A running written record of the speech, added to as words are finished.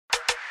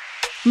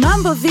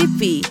Mambo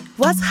Vipi,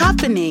 what's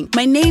happening?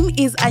 My name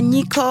is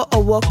Anyiko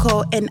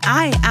Owoko and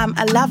I am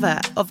a lover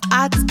of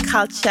art,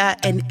 culture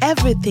and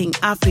everything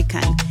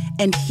African.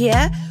 And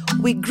here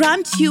we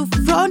grant you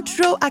front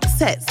row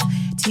access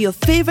to your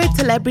favorite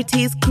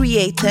celebrities,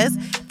 creators,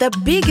 the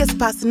biggest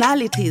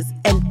personalities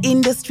and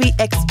industry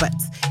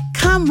experts.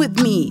 Come with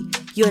me,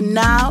 you're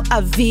now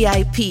a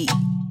VIP.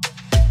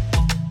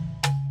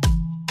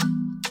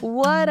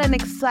 What an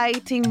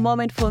exciting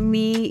moment for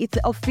me. It's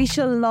the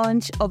official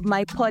launch of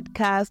my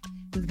podcast,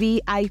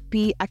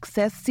 VIP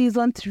Access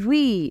Season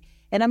 3.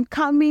 And I'm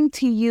coming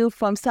to you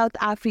from South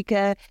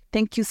Africa.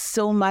 Thank you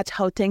so much,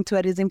 Gauteng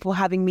Tourism, for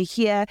having me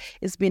here.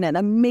 It's been an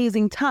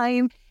amazing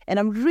time. And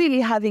I'm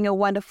really having a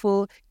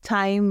wonderful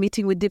time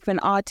meeting with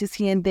different artists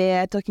here and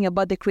there, talking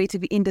about the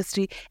creative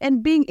industry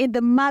and being in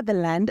the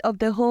motherland of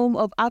the home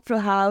of Afro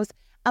House,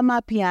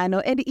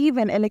 Amapiano, and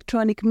even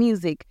electronic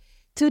music.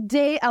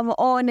 Today, I'm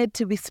honored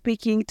to be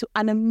speaking to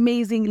an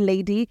amazing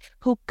lady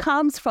who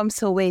comes from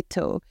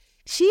Soweto.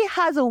 She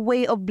has a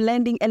way of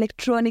blending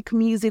electronic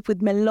music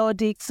with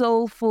melodic,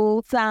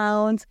 soulful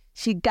sounds.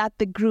 She got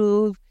the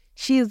groove.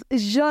 She's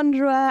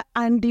genre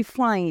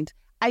undefined.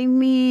 I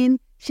mean,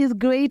 she's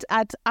great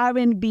at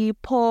R&B,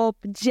 pop,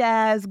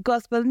 jazz,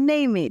 gospel,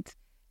 name it.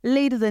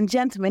 Ladies and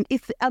gentlemen,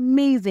 it's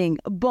amazing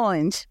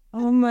Bonj.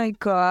 Oh my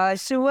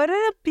gosh, what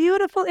a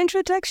beautiful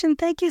introduction.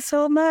 Thank you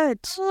so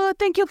much. Oh,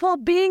 thank you for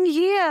being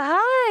here.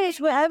 Hi. Thanks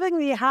for having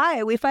me.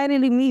 Hi, we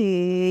finally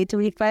meet.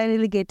 We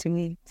finally get to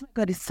meet. Oh my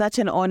God, it's such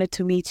an honor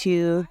to meet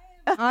you.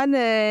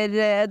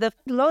 Honored.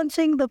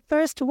 Launching the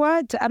first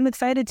word. I'm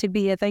excited to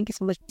be here. Thank you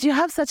so much. You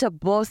have such a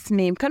boss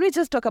name. Can we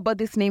just talk about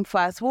this name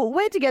first?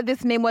 Where did you get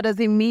this name? What does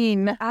it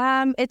mean?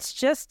 It's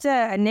just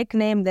a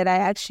nickname that I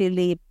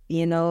actually,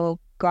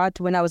 got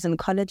when I was in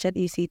college at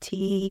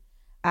UCT.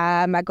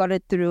 I got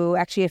it through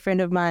actually a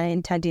friend of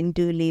mine, Tandin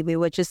Dooley. We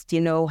were just,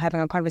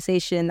 having a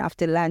conversation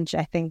after lunch,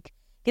 I think.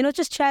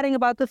 Just chatting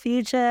about the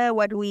future,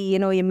 what we,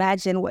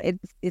 imagine what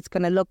it's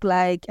going to look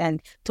like and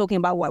talking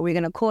about what we're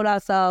going to call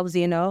ourselves,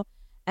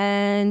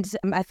 And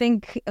I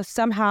think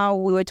somehow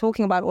we were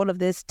talking about all of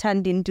this.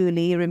 Tandin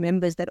Dooley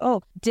remembers that,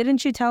 oh,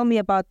 didn't you tell me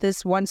about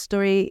this one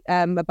story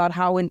about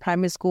how in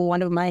primary school,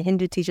 one of my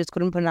Hindu teachers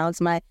couldn't pronounce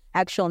my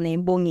actual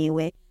name,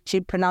 Bongiwe.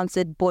 She'd pronounce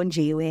it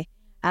Bonjiwe.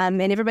 And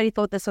everybody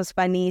thought this was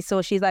funny.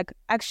 So she's like,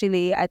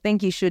 actually, I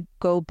think you should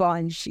go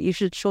Bonj. You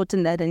should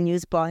shorten that and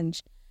use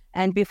Bonj.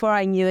 And before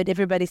I knew it,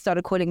 everybody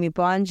started calling me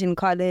Bonj in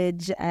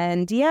college.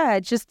 And yeah,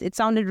 it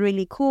sounded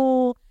really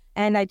cool.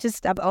 And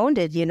I've owned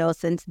it,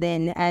 since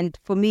then. And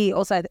for me,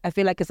 also, I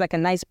feel like it's like a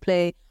nice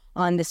play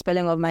on the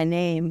spelling of my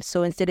name.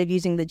 So instead of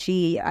using the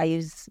G, I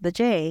use the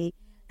J.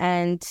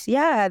 And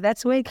yeah,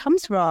 that's where it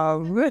comes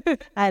from.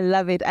 I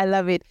love it. I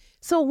love it.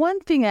 So one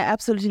thing I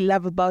absolutely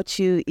love about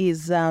you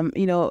is,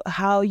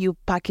 how you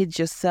package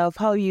yourself,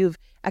 how you've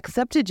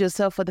accepted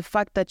yourself for the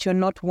fact that you're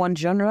not one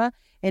genre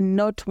and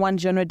not one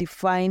genre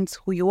defines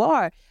who you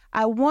are.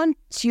 I want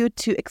you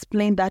to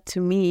explain that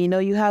to me.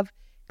 You have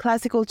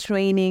classical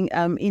training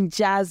in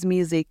jazz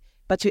music,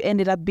 but you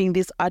ended up being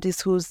this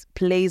artist who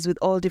plays with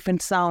all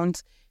different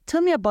sounds.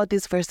 Tell me about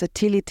this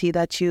versatility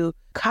that you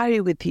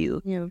carry with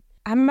you. Yeah.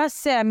 I must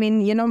say,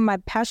 my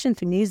passion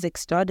for music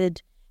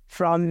started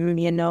from,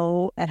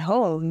 at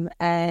home.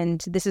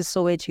 And this is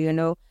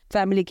Soweto,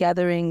 family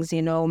gatherings,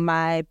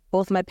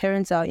 both my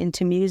parents are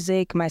into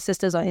music. My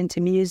sisters are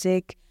into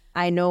music.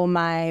 I know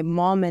my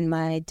mom and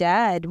my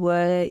dad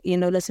were,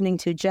 listening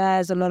to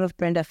jazz, a lot of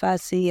Brenda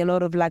Fassie, a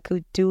lot of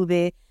Laku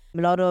Dube,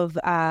 a lot of,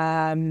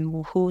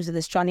 who's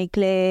this, Johnny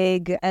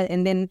Clegg.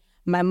 And then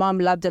my mom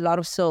loved a lot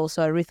of soul.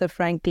 So Aretha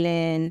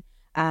Franklin,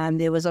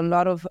 there was a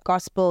lot of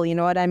gospel, you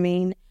know what I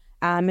mean?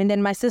 And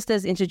then my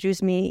sisters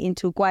introduced me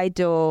into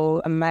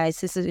Guaido. My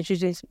sisters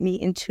introduced me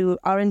into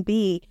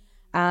R&B.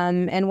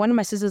 And one of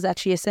my sisters is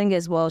actually a singer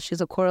as well. She's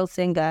a choral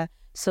singer.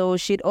 So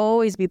she'd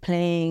always be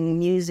playing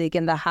music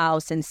in the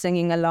house and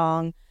singing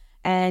along.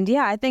 And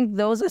yeah, I think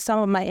those are some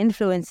of my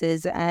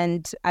influences.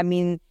 And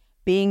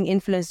being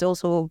influenced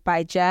also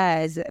by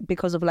jazz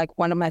because of like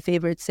one of my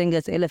favorite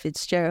singers, Ella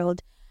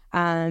Fitzgerald. So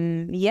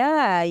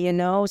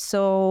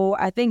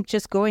I think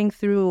just going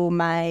through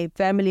my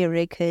family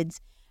records,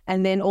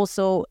 and then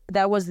also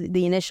that was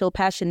the initial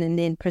passion, and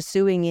then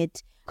pursuing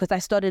it because I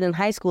started in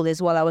high school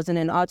as well. I was in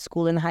an art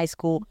school in high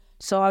school.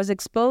 So I was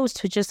exposed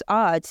to just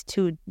art,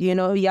 to,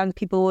 young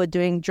people who were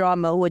doing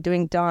drama, who were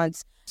doing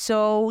dance.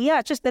 So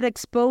yeah, just that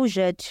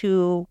exposure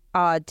to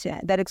art,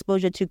 that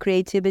exposure to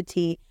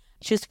creativity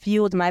just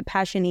fueled my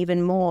passion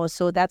even more.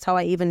 So that's how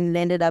I even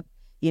ended up,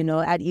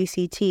 at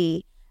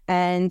UCT.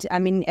 And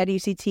at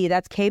UCT,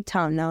 that's Cape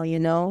Town now,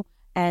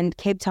 And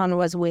Cape Town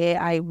was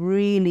where I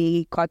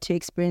really got to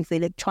experience the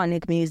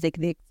electronic music,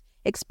 the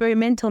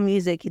experimental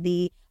music,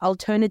 the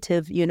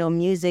alternative,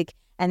 music.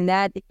 And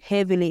that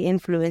heavily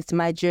influenced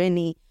my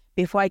journey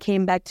before I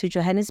came back to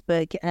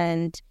Johannesburg.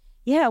 And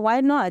yeah,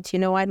 why not?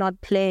 Why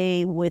not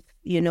play with,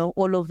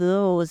 all of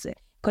those?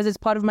 Because it's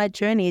part of my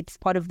journey. It's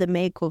part of the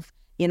make of,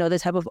 the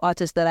type of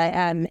artist that I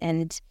am.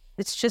 And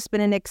it's just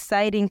been an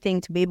exciting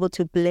thing to be able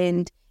to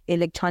blend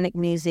electronic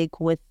music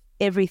with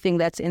everything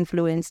that's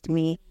influenced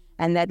me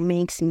and that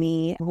makes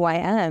me who I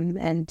am,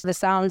 and the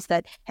sounds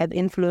that have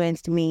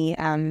influenced me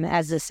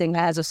as a singer,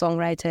 as a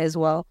songwriter as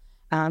well.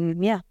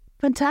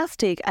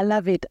 Fantastic. I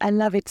love it. I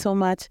love it so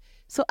much.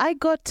 So I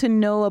got to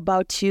know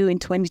about you in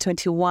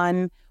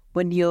 2021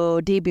 when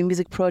your debut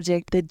music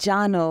project, The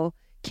Journal,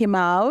 came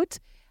out.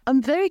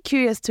 I'm very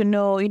curious to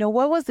know,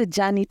 what was the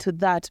journey to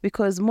that?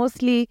 Because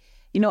mostly,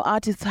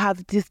 artists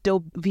have this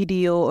dope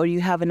video, or you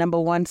have a number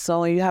one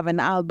song, or you have an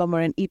album or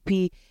an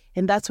EP,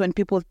 and that's when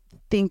people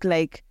think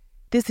like,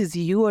 this is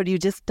you, or you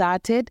just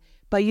started.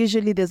 But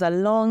usually there's a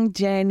long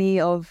journey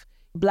of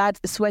blood,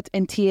 sweat,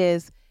 and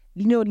tears,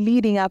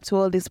 leading up to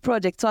all this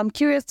project. So I'm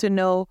curious to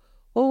know,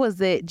 what was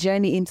the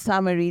journey in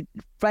summary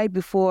right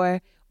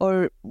before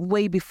or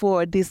way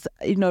before this,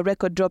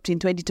 record dropped in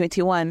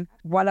 2021?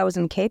 While I was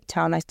in Cape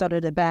Town, I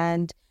started a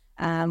band.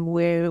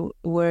 We're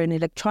an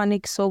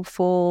electronic,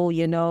 soulful,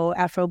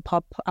 Afro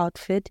pop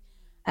outfit,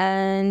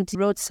 and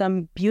wrote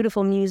some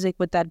beautiful music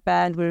with that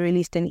band. We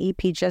released an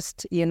EP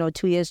just,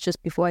 2 years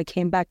just before I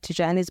came back to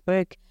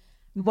Johannesburg.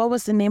 What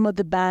was the name of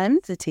the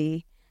band?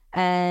 City.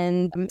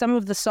 And some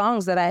of the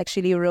songs that I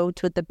actually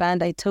wrote with the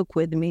band, I took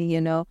with me,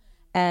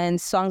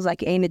 and songs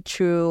like Ain't It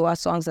True are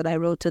songs that I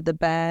wrote with the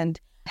band.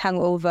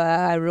 Hangover,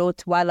 I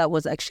wrote while I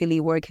was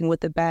actually working with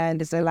the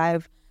band as a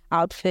live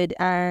outfit.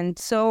 And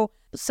so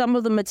some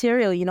of the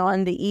material,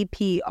 on the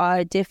EP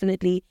are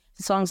definitely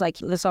songs like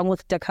the song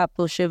with Da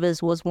Couple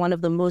Shivers was one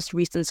of the most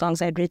recent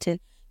songs I'd written.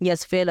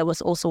 Yes, Fela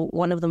was also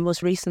one of the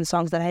most recent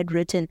songs that I had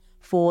written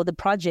for the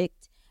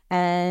project.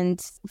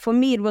 And for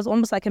me, it was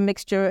almost like a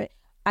mixture.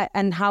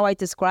 And how I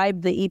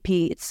describe the EP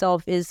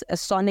itself is a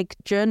sonic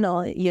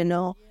journal,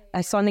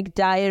 a sonic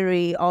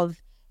diary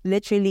of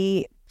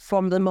literally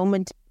from the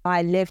moment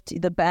I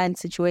left the band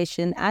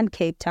situation and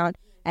Cape Town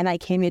and I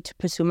came here to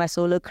pursue my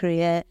solo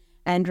career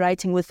and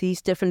writing with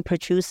these different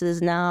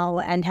producers now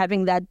and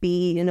having that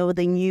be,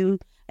 the new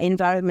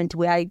environment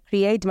where I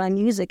create my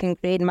music and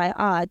create my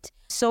art.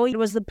 So it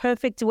was the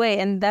perfect way.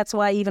 And that's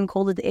why I even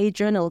called it A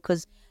Journal,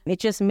 because it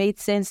just made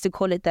sense to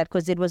call it that,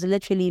 because it was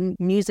literally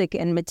music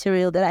and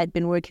material that I'd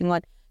been working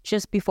on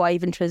just before I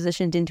even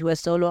transitioned into a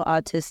solo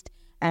artist.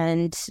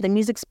 And the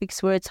music speaks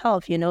for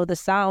itself, the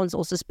sounds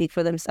also speak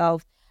for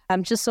themselves.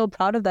 I'm just so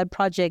proud of that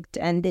project,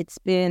 and it's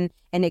been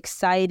an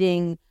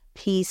exciting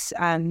piece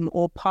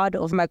or part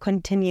of my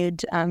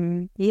continued,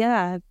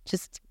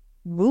 just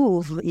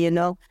move,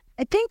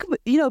 I think,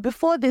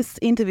 before this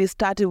interview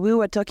started, we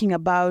were talking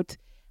about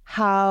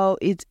how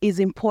it is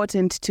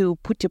important to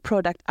put your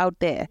product out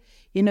there.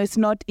 It's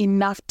not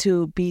enough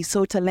to be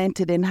so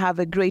talented and have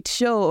a great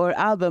show or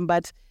album,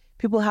 but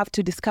people have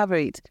to discover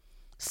it.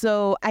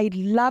 So I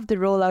love the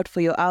rollout for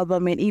your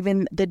album and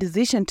even the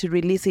decision to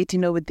release it,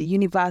 with the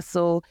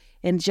Universal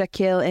and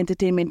Jaquel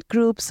Entertainment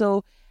Group.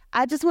 So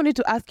I just wanted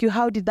to ask you,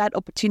 how did that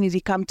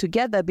opportunity come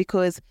together?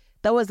 Because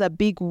that was a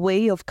big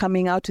way of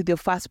coming out with your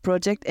first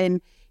project.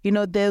 And,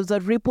 there's a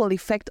ripple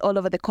effect all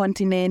over the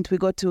continent. We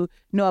got to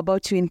know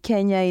about you in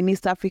Kenya, in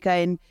East Africa,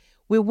 and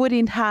we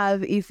wouldn't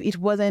have if it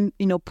wasn't,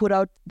 put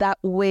out that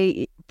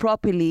way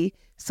properly.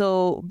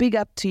 So big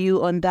up to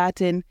you on that.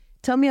 And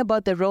tell me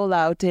about the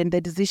rollout and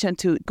the decision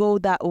to go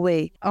that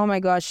way. Oh my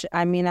gosh.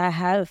 I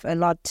have a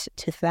lot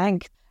to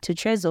thank to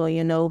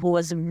Trezor, who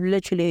was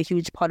literally a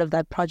huge part of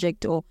that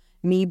project, or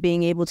me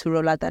being able to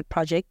roll out that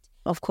project.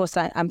 Of course,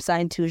 I'm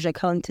signed to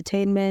Jaquel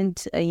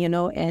Entertainment,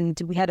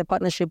 and we had a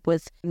partnership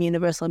with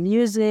Universal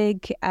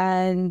Music.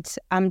 And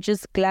I'm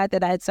just glad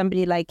that I had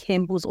somebody like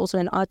him who's also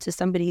an artist,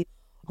 somebody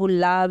who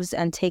loves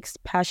and takes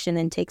passion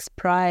and takes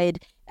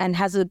pride and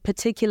has a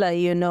particular,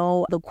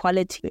 the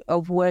quality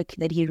of work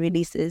that he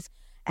releases.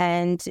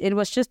 And it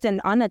was just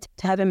an honor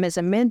to have him as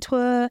a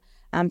mentor,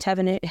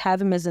 to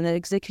have him as an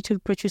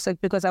executive producer,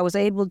 because I was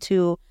able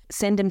to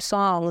send him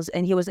songs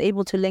and he was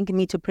able to link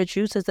me to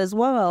producers as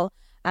well,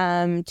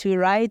 to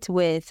write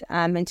with,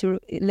 and to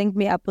link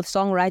me up with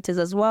songwriters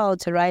as well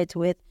to write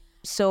with.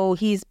 So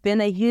he's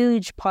been a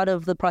huge part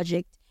of the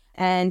project.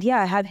 And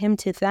I have him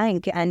to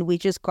thank. And we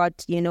just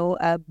got,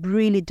 a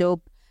really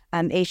dope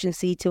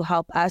agency to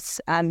help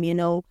us,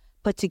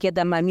 put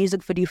together my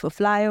music video for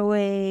Fly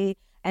Away.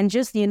 And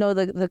just,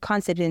 the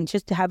concept, and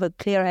just to have a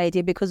clear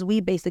idea, because we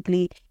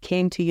basically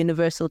came to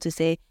Universal to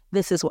say,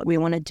 this is what we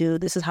want to do.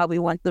 This is how we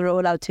want the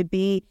rollout to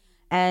be.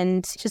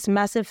 And just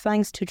massive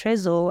thanks to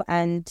Trezor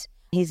and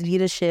his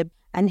leadership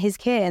and his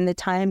care and the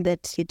time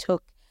that he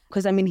took.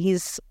 Because,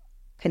 he's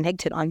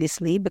connected,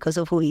 obviously, because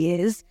of who he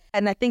is.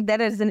 And I think that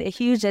is a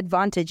huge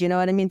advantage,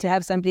 to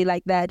have somebody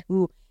like that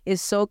who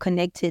is so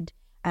connected.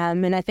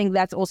 And I think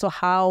that's also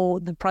how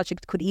the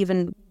project could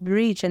even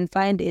reach and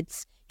find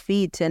its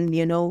feet and,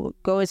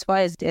 go as far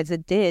as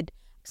it did.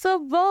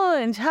 So,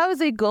 Bonj, how's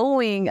it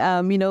going,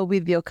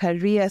 with your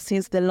career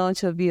since the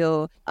launch of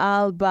your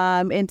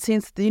album and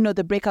since,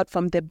 the breakout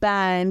from the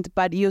band,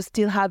 but you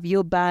still have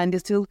your band, you're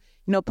still,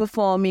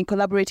 performing,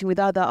 collaborating with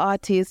other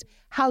artists.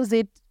 How's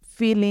it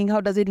feeling?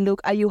 How does it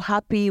look? Are you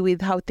happy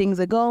with how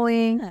things are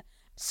going?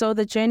 So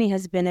the journey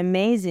has been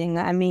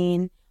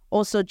amazing.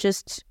 Also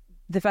just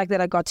the fact that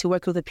I got to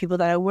work with the people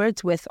that I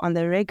worked with on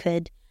the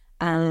record,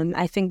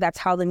 I think that's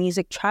how the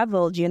music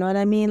traveled, you know what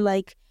I mean?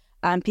 Like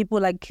people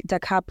like Da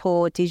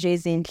Capo, DJ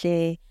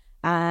Zinhle,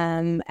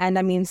 and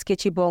I mean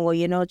Sketchy Bongo,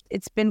 you know,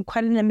 it's been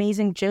quite an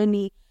amazing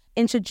journey,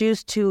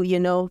 introduced to, you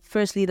know,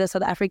 firstly the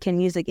South African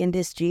music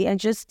industry and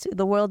just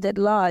the world at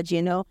large,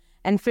 you know,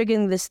 and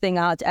figuring this thing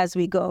out as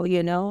we go,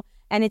 you know.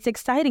 And it's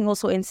exciting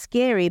also and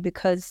scary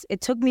because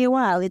it took me a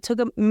while. It took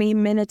me a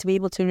minute to be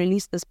able to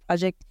release this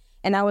project.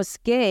 And I was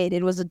scared.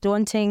 It was a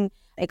daunting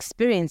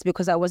experience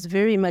because I was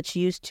very much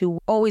used to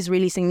always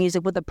releasing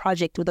music with a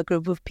project, with a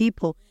group of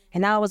people.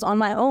 And now I was on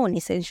my own,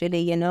 essentially,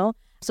 you know.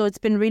 So it's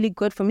been really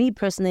good for me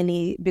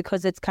personally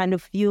because it's kind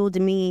of fueled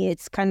me.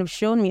 It's kind of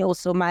shown me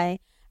also my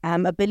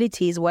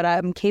abilities, what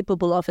I'm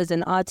capable of as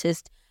an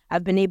artist.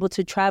 I've been able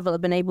to travel.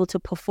 I've been able to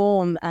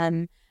perform.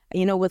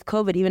 You know, with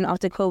COVID, even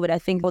after COVID, I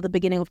think at the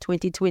beginning of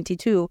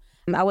 2022,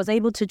 I was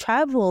able to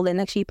travel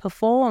and actually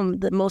perform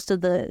most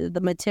of the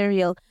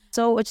material.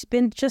 So it's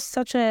been just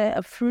such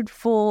a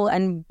fruitful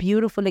and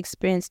beautiful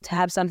experience to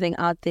have something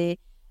out there,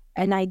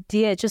 an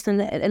idea, just a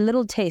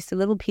little taste, a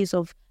little piece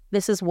of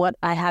this is what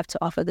I have to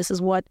offer. This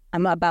is what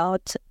I'm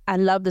about. I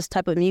love this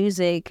type of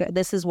music.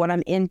 This is what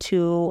I'm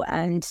into.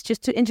 And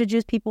just to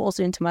introduce people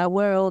also into my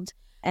world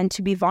and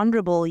to be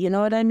vulnerable, you know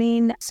what I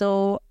mean?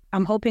 So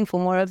I'm hoping for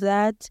more of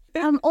that.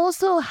 I'm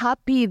also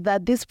happy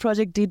that this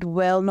project did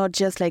well, not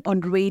just like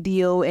on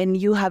radio and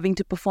you having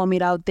to perform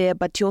it out there,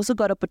 but you also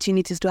got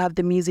opportunities to have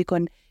the music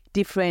on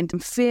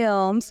different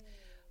films.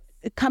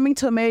 Coming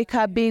to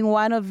America being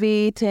one of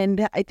it,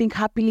 and I think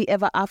Happily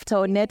Ever After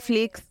on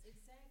Netflix.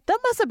 That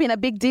must have been a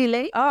big deal,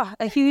 eh? Oh,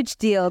 a huge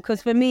deal.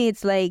 Because for me,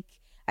 it's like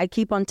I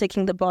keep on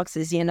ticking the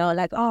boxes, you know,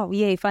 like, oh,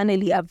 yay,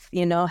 finally I've,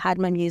 you know, had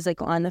my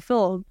music on a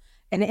film,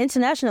 an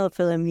international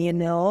film, you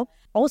know.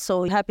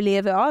 Also, Happily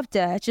Ever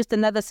After, just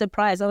another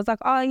surprise. I was like,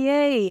 oh,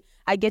 yay,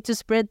 I get to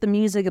spread the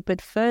music a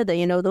bit further.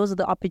 You know, those are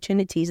the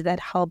opportunities that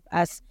help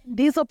us.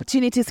 These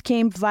opportunities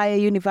came via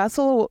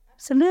Universal?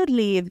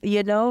 Absolutely,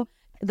 you know,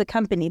 the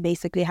company,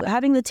 basically.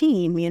 Having the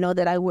team, you know,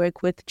 that I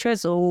work with,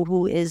 Trezo,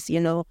 who is, you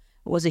know,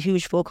 was a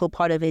huge vocal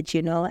part of it,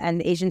 you know, and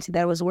the agency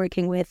that I was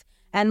working with.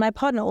 And my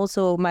partner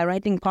also, my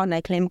writing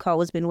partner, Claim Carl,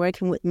 has been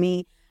working with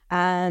me.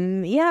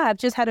 Yeah, I've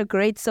just had a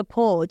great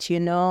support, you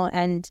know,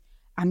 and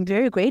I'm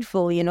very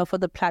grateful, you know, for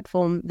the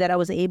platform that I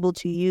was able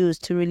to use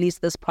to release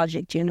this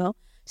project, you know.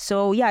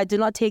 So, yeah, I do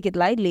not take it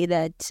lightly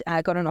that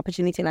I got an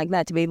opportunity like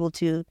that to be able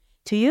to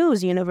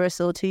use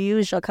Universal, to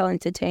use Jacal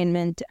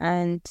Entertainment,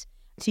 and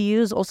to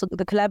use also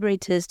the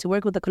collaborators, to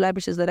work with the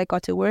collaborators that I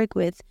got to work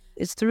with.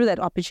 It's through that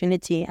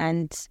opportunity,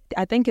 and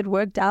I think it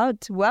worked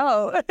out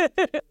well.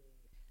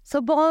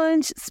 So,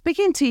 Bonj,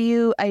 speaking to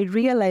you, I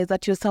realize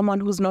that you're someone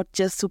who's not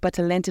just super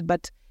talented,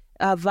 but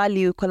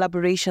value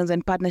collaborations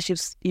and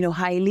partnerships, you know,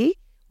 highly.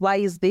 Why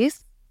is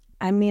this?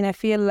 I mean, I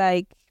feel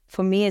like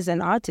for me as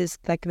an artist,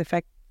 like the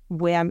fact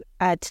where I'm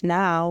at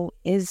now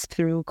is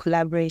through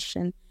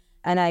collaboration.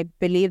 And I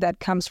believe that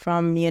comes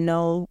from, you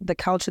know, the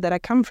culture that I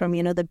come from,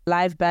 you know, the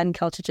live band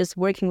culture, just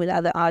working with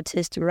other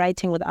artists,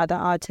 writing with other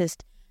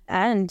artists,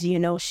 and, you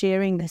know,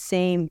 sharing the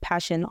same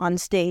passion on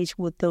stage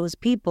with those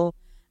people.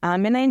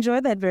 And I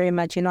enjoy that very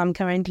much. You know,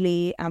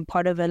 I'm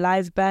part of a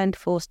live band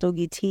for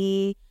Stogie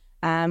T,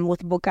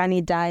 with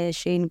Bokani Dyer,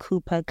 Shane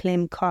Cooper,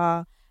 Clem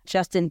Carr,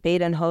 Justin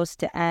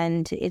Badenhost,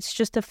 and it's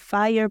just a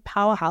fire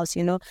powerhouse,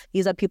 you know.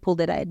 These are people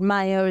that I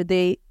admire.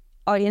 They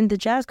are in the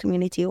jazz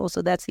community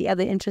also. That's the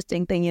other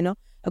interesting thing, you know,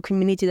 a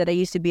community that I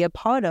used to be a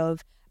part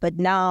of. But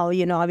now,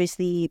 you know,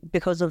 obviously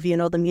because of, you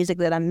know, the music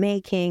that I'm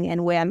making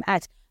and where I'm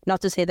at, not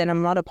to say that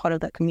I'm not a part of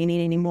that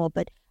community anymore,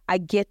 but I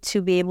get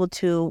to be able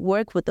to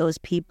work with those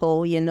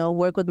people, you know,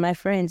 work with my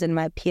friends and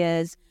my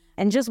peers,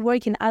 and just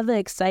work in other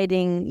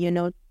exciting, you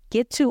know,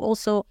 get to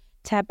also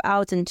tap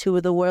out into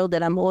the world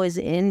that I'm always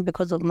in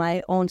because of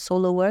my own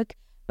solo work,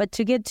 but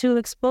to get to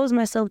expose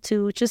myself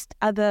to just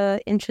other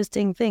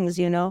interesting things,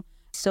 you know.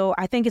 So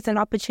I think it's an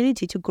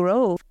opportunity to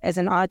grow as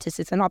an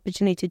artist. It's an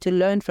opportunity to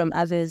learn from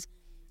others.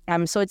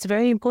 So it's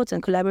very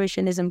important.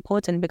 Collaboration is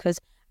important because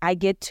I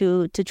get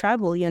to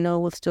travel, you know,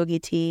 with Stogie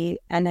T.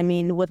 And I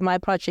mean, with my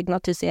project,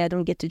 not to say I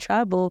don't get to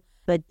travel,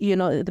 but, you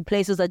know, the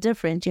places are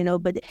different, you know,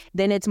 but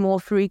then it's more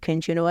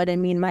frequent, you know what I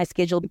mean? My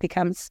schedule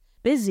becomes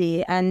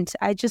busy and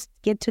I just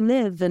get to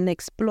live and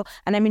explore.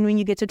 And I mean, when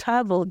you get to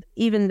travel,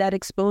 even that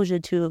exposure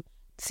to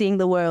seeing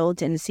the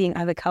world and seeing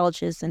other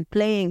cultures and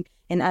playing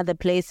in other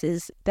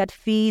places, that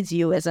feeds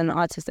you as an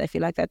artist. I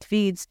feel like that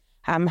feeds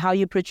how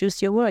you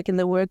produce your work and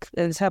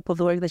the type of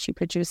the work that you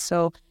produce.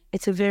 So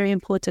it's a very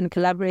important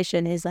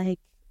collaboration. Is like,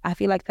 I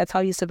feel like that's how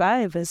you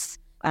survive as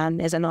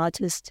an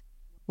artist.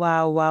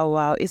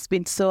 Wow. It's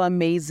been so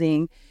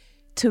amazing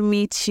to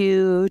meet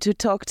you, to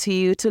talk to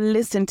you, to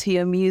listen to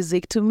your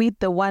music, to meet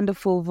the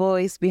wonderful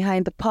voice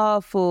behind the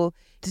powerful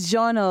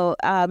journal,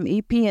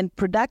 EP and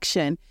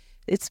production.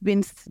 It's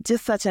been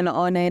just such an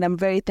honor, and I'm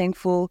very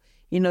thankful,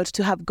 you know,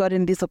 to have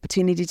gotten this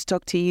opportunity to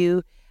talk to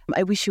you.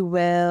 I wish you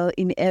well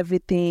in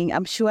everything.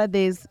 I'm sure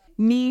there's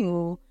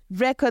new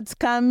records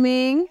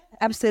coming.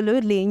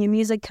 Absolutely, new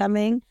music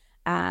coming.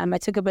 I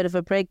took a bit of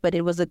a break, but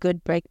it was a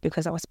good break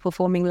because I was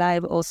performing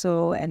live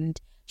also and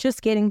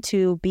just getting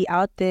to be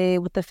out there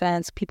with the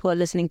fans. People are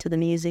listening to the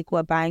music, who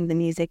are buying the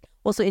music.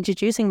 Also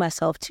introducing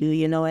myself to,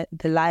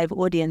 the live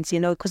audience,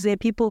 because there are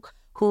people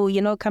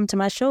who, come to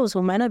my shows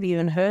who might not have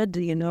even heard,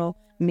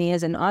 me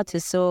as an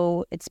artist.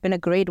 So it's been a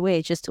great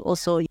way just to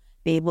also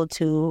be able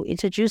to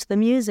introduce the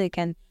music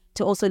and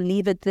to also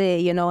leave it there,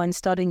 and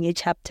start a new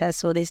chapter.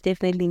 So there's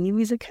definitely new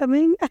music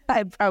coming,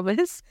 I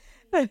promise.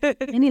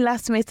 Any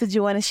last message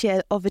you want to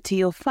share over to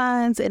your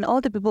fans and all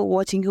the people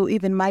watching who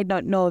even might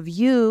not know of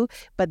you,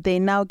 but they're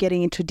now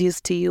getting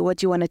introduced to you? What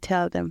do you want to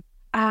tell them?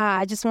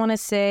 I just want to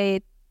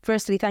say,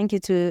 firstly, thank you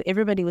to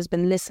everybody who's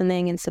been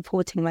listening and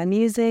supporting my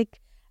music.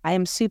 I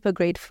am super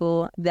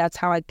grateful. That's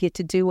how I get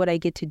to do what I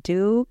get to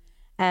do.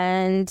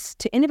 And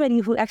to anybody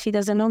who actually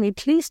doesn't know me,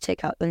 please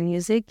check out the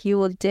music. You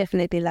will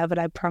definitely love it,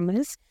 I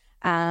promise.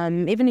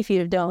 Even if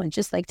you don't,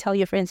 just tell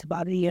your friends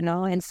about it, and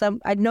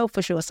I know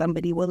for sure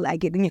somebody will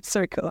like it in your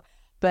circle.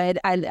 But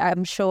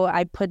I'm sure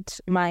I put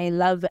my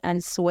love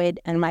and sweat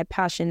and my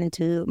passion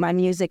into my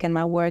music and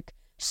my work.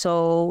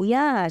 So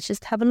yeah,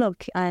 just have a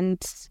look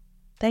and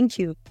thank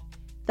you.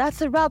 That's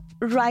a wrap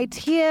right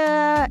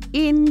here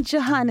in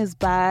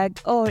Johannesburg,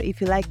 or if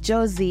you like,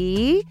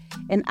 Josie.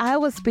 And I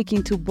was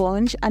speaking to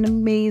Bonj, an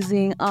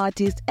amazing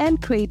artist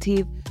and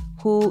creative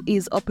who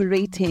is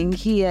operating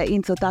here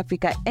in South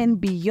Africa and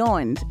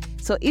beyond.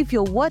 So if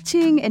you're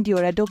watching and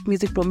you're a dope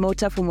music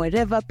promoter from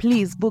wherever,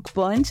 please book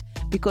Bonj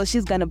because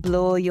she's going to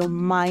blow your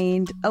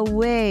mind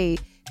away.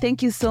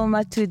 Thank you so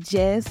much to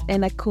Jess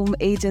and Akum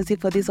Agency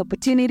for this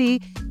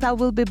opportunity. I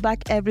will be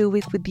back every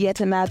week with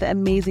yet another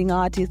amazing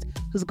artist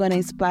who's going to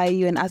inspire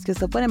you and ask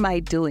yourself, what am I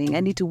doing?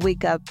 I need to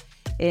wake up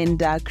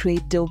and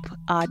create dope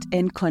art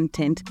and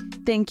content.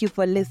 Thank you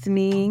for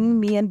listening.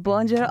 Me and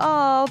Bonj are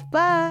off.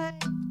 Bye.